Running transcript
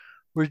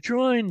We're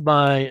joined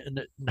by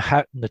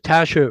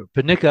Natasha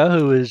Panicka,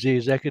 who is the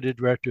executive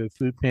director of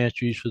food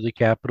pantries for the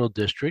Capital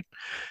District.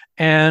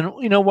 And,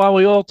 while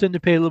we all tend to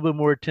pay a little bit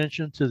more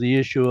attention to the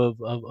issue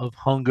of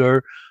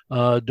hunger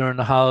during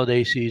the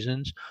holiday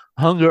seasons,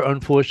 hunger,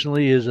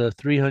 unfortunately, is a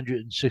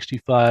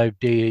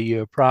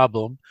 365-day-a-year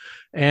problem.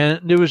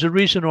 And there was a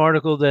recent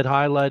article that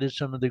highlighted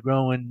some of the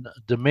growing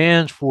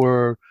demands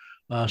for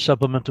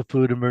supplemental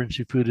food,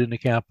 emergency food in the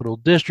Capital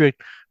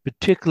District,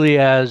 particularly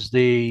as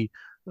the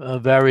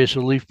various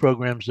relief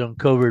programs on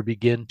COVID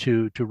begin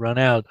to run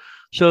out.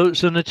 So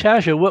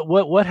Natasha,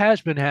 what has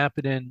been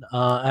happening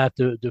at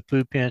the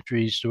food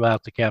pantries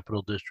throughout the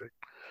Capital District?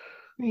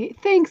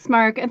 Great. Thanks,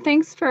 Mark, and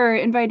thanks for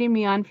inviting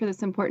me on for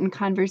this important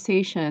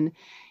conversation.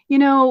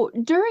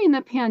 During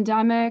the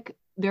pandemic,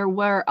 there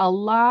were a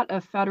lot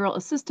of federal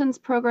assistance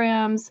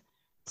programs,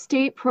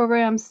 state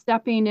programs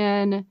stepping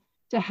in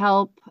to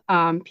help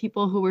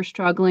people who were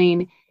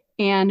struggling,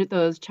 and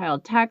those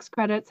child tax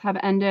credits have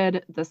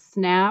ended. The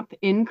SNAP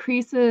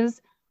increases,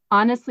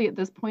 honestly, at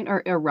this point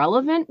are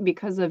irrelevant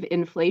because of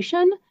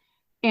inflation.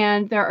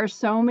 And there are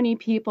so many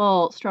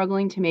people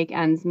struggling to make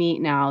ends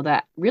meet now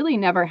that really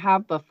never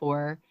have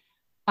before.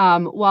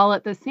 While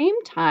at the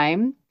same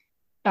time,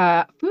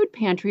 food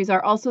pantries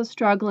are also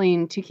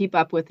struggling to keep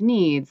up with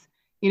needs.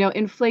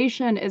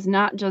 Inflation is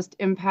not just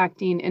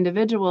impacting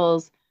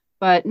individuals,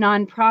 but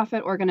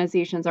nonprofit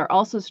organizations are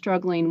also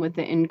struggling with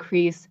the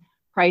increased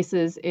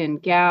prices in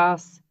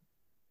gas,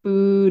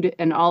 food,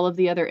 and all of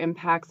the other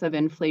impacts of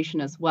inflation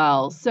as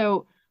well.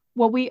 So,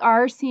 what we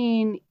are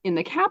seeing in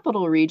the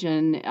capital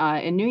region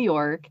in New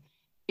York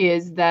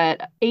is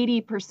that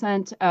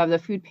 80% of the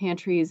food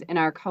pantries in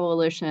our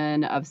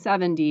coalition of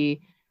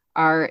 70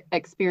 are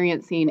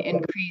experiencing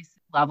increased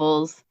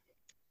levels.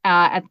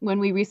 When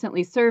we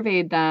recently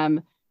surveyed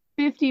them,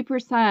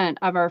 50%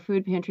 of our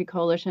food pantry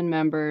coalition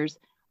members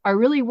are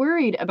really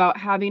worried about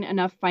having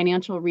enough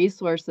financial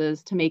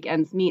resources to make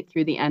ends meet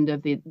through the end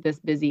of this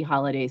busy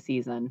holiday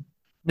season.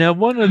 Now,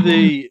 one of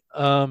the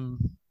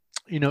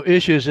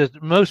issues is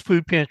that most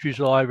food pantries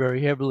rely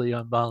very heavily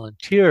on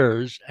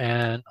volunteers,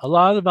 and a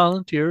lot of the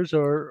volunteers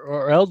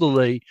are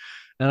elderly,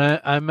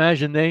 and I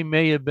imagine they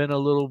may have been a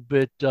little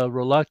bit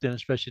reluctant,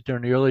 especially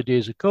during the early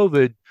days of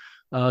COVID,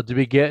 to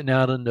be getting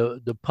out in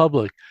the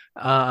public.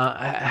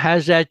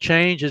 Has that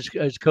changed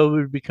as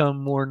COVID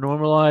become more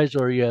normalized,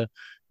 or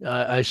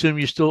I assume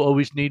you still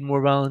always need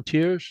more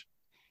volunteers?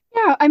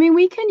 Yeah, I mean,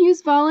 we can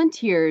use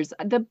volunteers.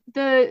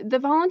 The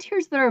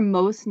volunteers that are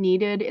most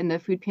needed in the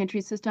food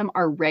pantry system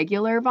are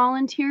regular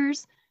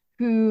volunteers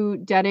who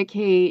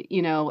dedicate,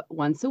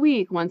 once a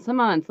week, once a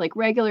month, like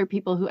regular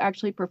people who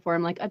actually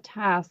perform like a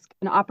task,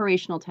 an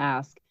operational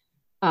task.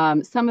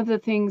 Some of the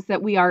things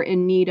that we are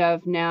in need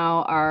of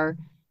now are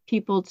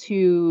people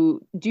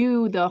to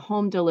do the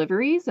home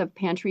deliveries of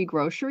pantry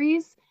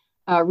groceries.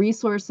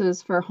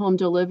 Resources for home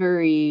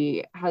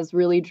delivery has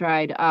really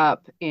dried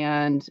up,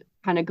 and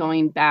kind of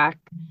going back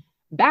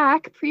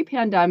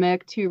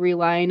pre-pandemic to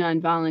relying on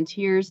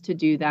volunteers to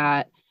do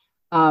that.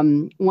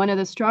 One of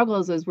the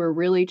struggles is we're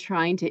really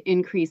trying to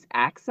increase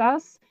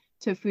access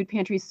to food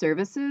pantry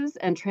services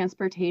and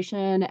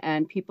transportation,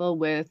 and people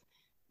with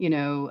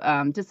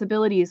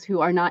disabilities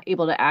who are not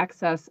able to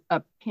access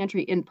a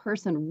pantry in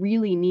person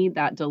really need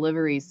that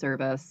delivery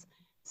service.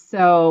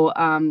 So,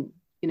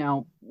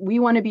 we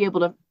want to be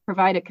able to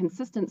provide a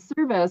consistent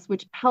service,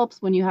 which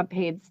helps when you have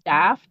paid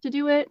staff to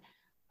do it.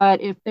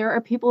 But if there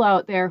are people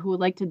out there who would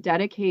like to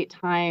dedicate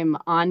time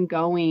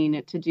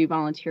ongoing to do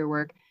volunteer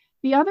work,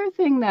 the other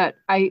thing that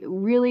I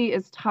really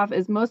is tough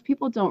is most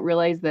people don't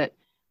realize that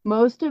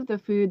most of the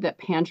food that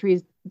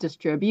pantries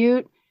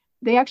distribute,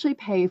 they actually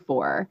pay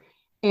for.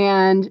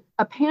 And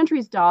a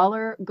pantry's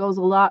dollar goes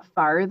a lot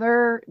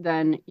farther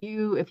than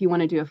if you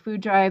want to do a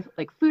food drive.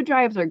 Like food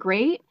drives are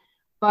great,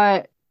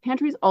 but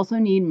pantries also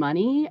need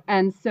money.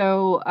 And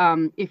so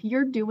if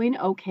you're doing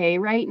okay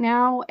right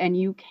now and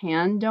you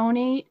can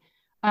donate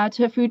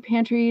to food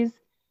pantries,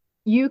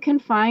 you can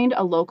find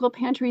a local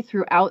pantry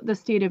throughout the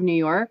state of New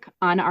York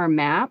on our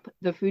map,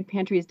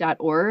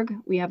 thefoodpantries.org.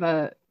 We have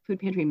a food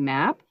pantry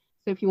map.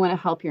 So if you want to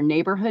help your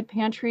neighborhood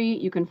pantry,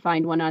 you can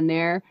find one on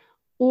there.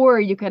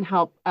 Or you can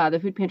help the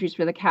food pantries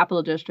for the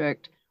Capital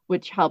District,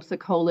 which helps a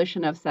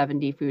coalition of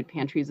 70 food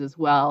pantries as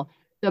well.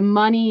 The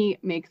money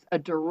makes a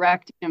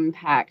direct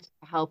impact,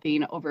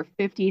 helping over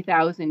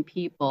 50,000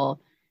 people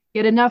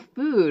get enough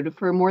food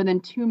for more than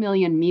 2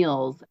 million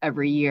meals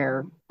every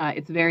year.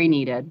 It's very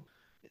needed.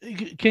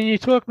 Can you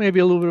talk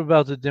maybe a little bit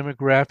about the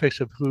demographics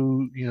of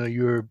who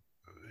you're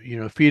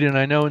feeding?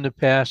 I know in the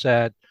past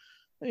that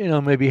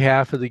maybe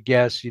half of the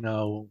guests,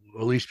 at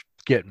least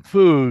getting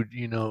food,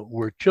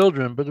 were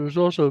children, but there was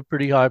also a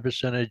pretty high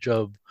percentage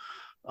of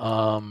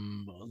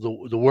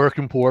the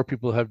working poor,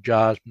 people who have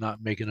jobs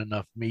not making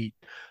enough meat.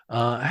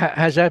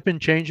 Has that been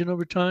changing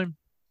over time?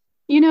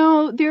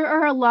 There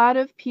are a lot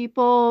of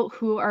people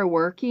who are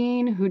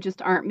working who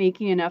just aren't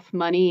making enough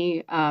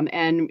money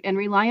and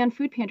rely on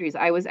food pantries.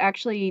 I was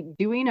actually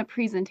doing a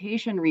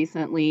presentation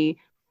recently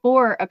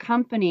for a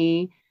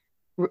company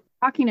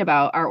talking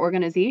about our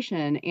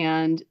organization,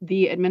 and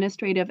the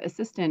administrative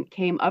assistant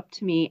came up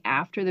to me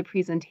after the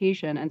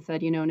presentation and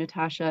said,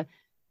 Natasha,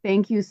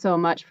 thank you so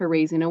much for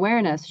raising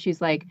awareness.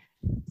 She's like,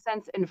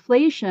 since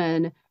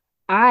inflation,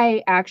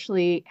 I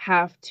actually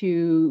have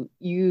to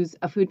use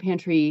a food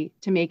pantry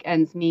to make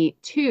ends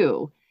meet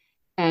too.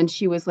 And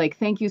she was like,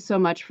 thank you so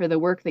much for the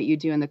work that you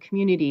do in the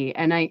community.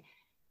 And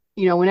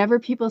whenever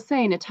people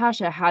say,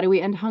 Natasha, how do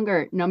we end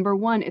hunger? Number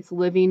one, it's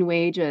living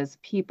wages.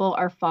 People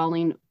are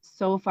falling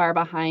so far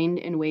behind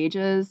in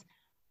wages.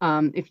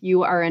 If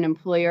you are an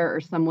employer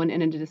or someone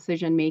in a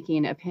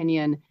decision-making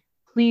opinion,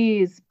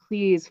 please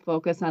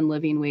focus on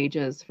living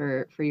wages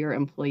for your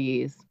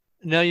employees.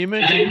 Now, you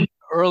mentioned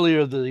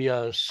earlier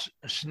the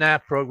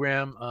SNAP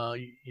program,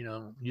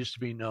 used to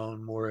be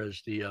known more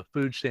as the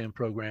food stamp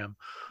program.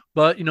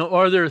 But,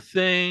 are there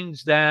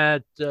things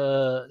that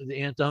the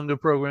anti-hunger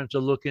programs are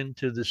looking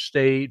to the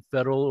state,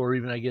 federal, or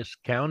even, I guess,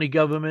 county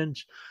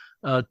governments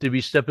to be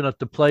stepping up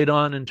the plate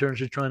on in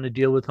terms of trying to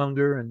deal with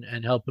hunger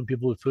and helping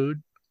people with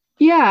food?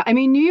 Yeah, I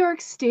mean, New York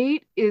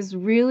State is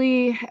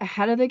really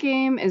ahead of the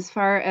game as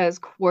far as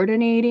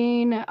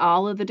coordinating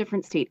all of the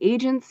different state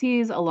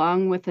agencies,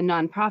 along with the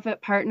nonprofit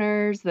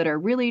partners that are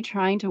really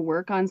trying to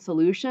work on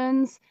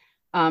solutions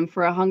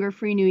for a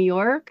hunger-free New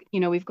York.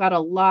 We've got a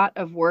lot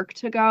of work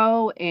to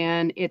go,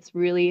 and it's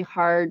really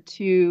hard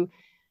to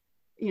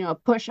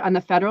push on the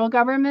federal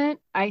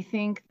government. I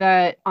think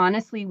that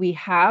honestly, we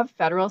have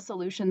federal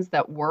solutions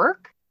that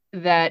work,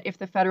 that if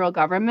the federal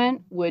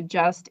government would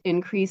just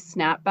increase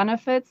SNAP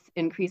benefits,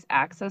 increase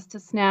access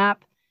to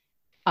SNAP,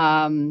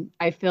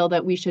 I feel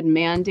that we should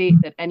mandate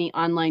that any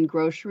online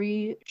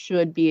grocery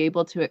should be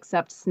able to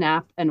accept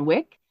SNAP and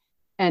WIC.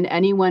 And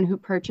anyone who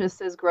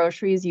purchases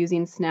groceries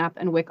using SNAP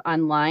and WIC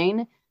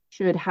online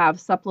should have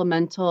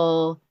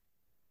supplemental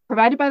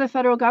provided by the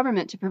federal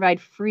government to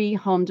provide free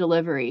home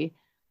delivery.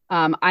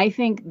 I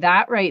think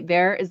that right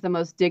there is the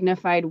most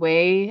dignified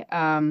way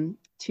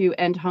to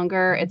end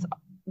hunger. It's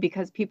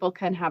because people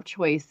can have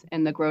choice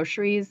in the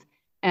groceries,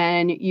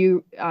 and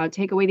you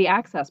take away the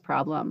access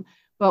problem.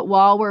 But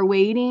while we're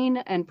waiting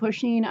and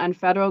pushing on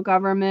federal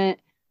government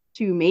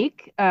to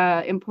make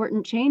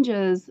important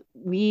changes,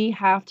 we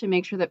have to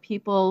make sure that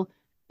people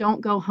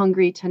don't go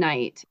hungry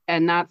tonight.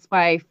 And that's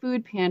why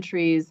food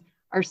pantries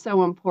are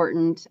so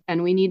important.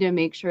 And we need to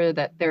make sure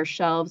that their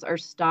shelves are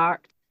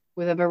stocked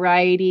with a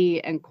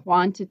variety and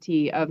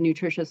quantity of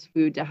nutritious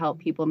food to help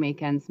people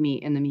make ends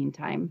meet in the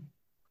meantime.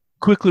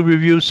 Quickly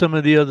review some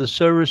of the other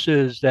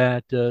services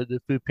that the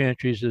food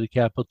pantries of the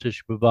Capital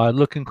District provide.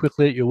 Looking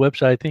quickly at your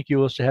website, I think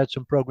you also had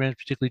some programs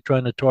particularly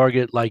trying to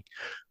target like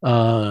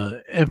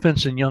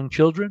infants and young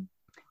children.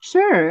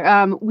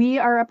 Sure. We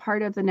are a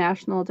part of the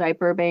National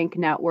Diaper Bank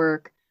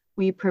Network.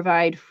 We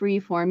provide free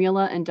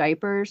formula and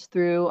diapers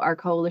through our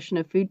coalition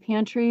of food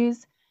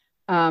pantries.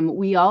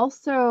 We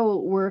also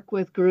work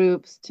with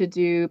groups to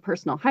do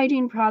personal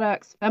hygiene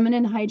products,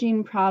 feminine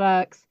hygiene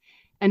products,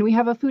 and we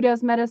have a food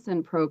as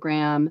medicine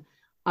program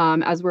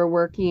as we're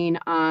working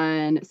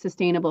on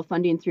sustainable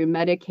funding through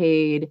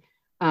Medicaid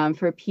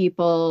for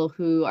people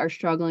who are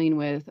struggling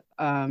with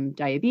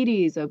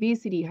diabetes,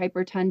 obesity,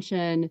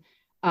 hypertension,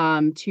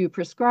 to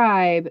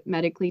prescribe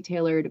medically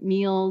tailored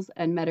meals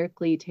and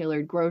medically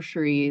tailored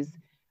groceries,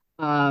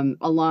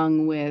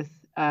 along with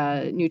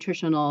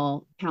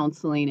nutritional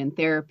counseling and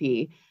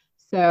therapy.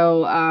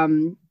 So,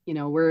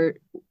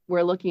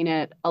 we're looking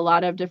at a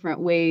lot of different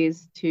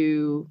ways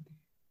to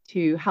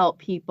help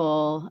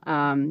people.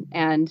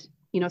 And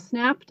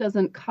SNAP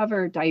doesn't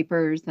cover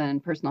diapers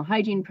and personal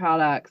hygiene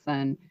products,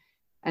 and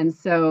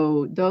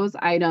so those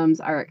items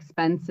are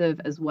expensive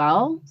as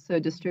well. So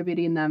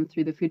distributing them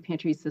through the food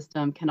pantry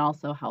system can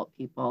also help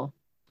people.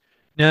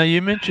 Now,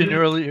 you mentioned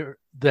earlier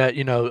that,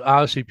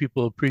 obviously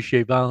people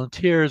appreciate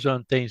volunteers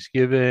on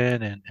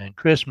Thanksgiving and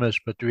Christmas,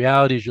 but the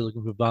reality is you're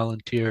looking for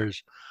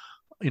volunteers,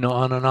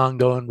 on an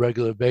ongoing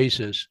regular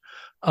basis.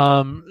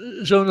 So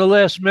in the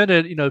last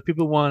minute, if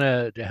people want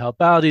to help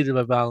out either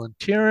by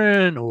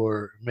volunteering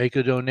or make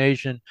a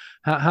donation,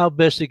 how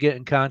best to get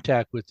in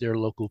contact with their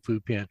local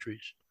food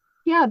pantries?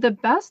 Yeah, the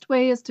best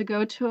way is to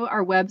go to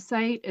our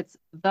website. It's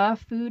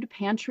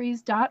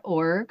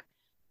thefoodpantries.org.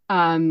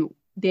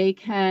 They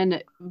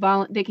can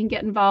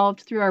get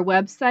involved through our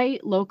website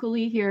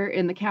locally here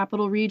in the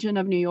capital region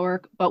of New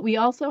York, but we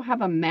also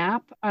have a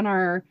map on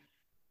our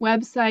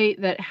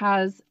website that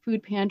has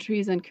food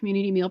pantries and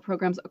community meal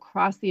programs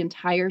across the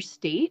entire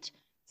state.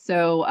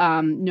 So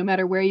no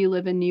matter where you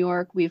live in New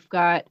York, we've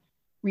got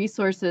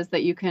resources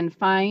that you can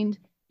find.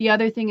 The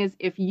other thing is,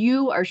 if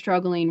you are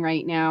struggling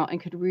right now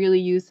and could really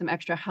use some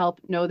extra help,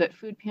 know that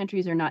food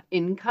pantries are not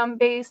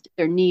income-based,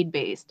 they're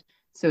need-based.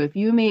 So if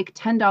you make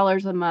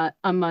 $10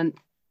 a month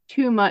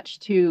too much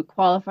to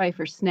qualify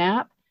for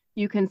SNAP,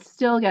 you can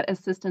still get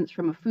assistance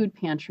from a food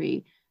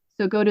pantry.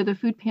 So go to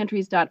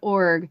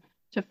thefoodpantries.org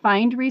to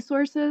find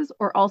resources,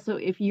 or also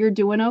if you're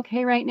doing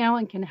okay right now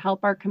and can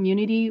help our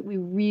community, we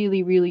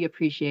really, really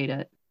appreciate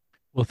it.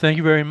 Well, thank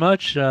you very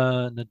much,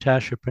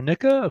 Natasha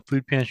Pernicka of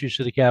Food Pantries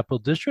of the Capital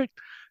District.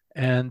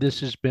 And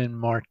this has been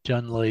Mark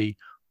Dunley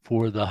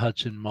for the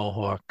Hudson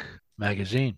Mohawk magazine.